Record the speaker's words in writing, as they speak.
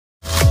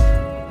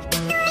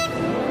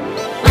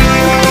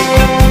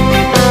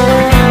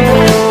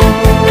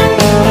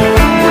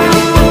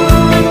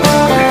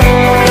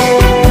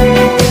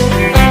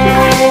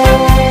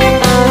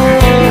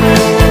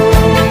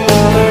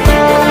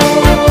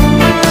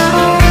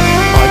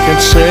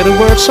say the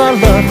words I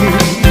love you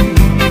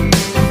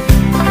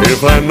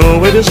if I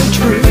know it isn't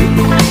true?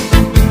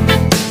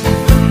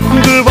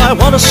 Do I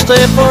want to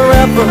stay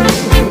forever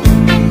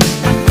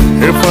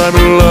if I'm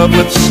in love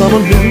with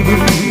someone new?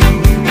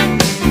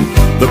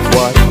 The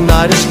quiet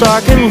night is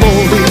dark and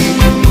lonely.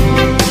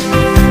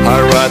 I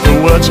write the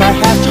words I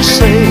have to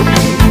say.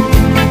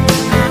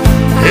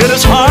 It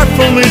is hard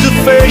for me to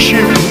face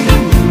you,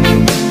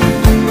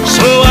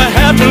 so I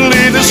have to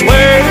leave this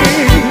way.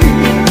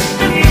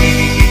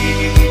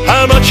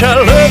 How much I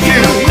love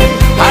you,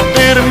 I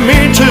didn't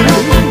mean to,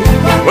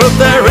 but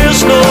there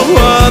is no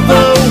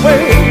other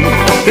way.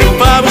 If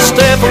I would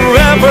stay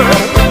forever,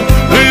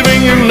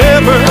 leaving you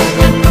never,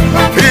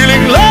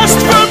 feeling lost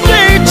from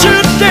day to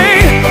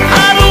day.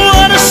 I don't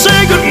want to say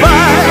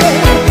goodbye,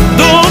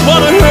 don't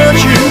want to hurt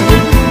you,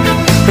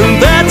 and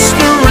that's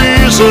the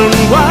reason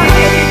why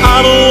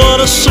I don't want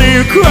to see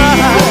you cry.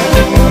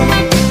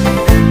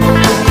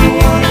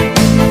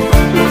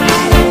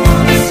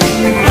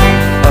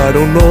 I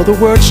don't know the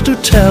words to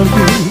tell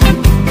you,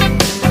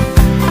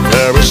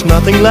 there is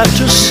nothing left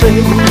to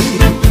say.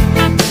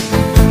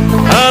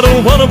 I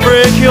don't want to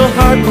break your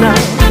heart now,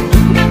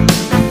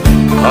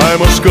 I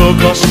must go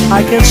cause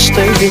I can't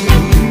stay.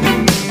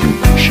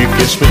 She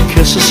gives me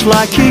kisses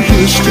like he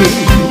used to.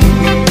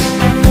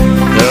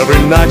 Every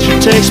night she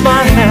takes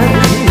my hand.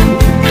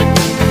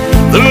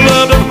 The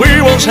love that we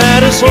once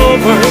had is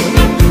over,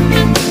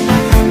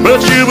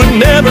 but you would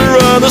never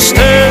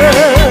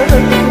understand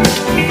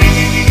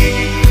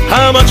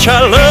how much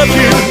I love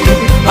you.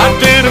 I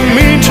didn't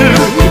mean to,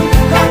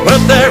 but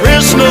there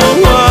is no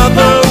one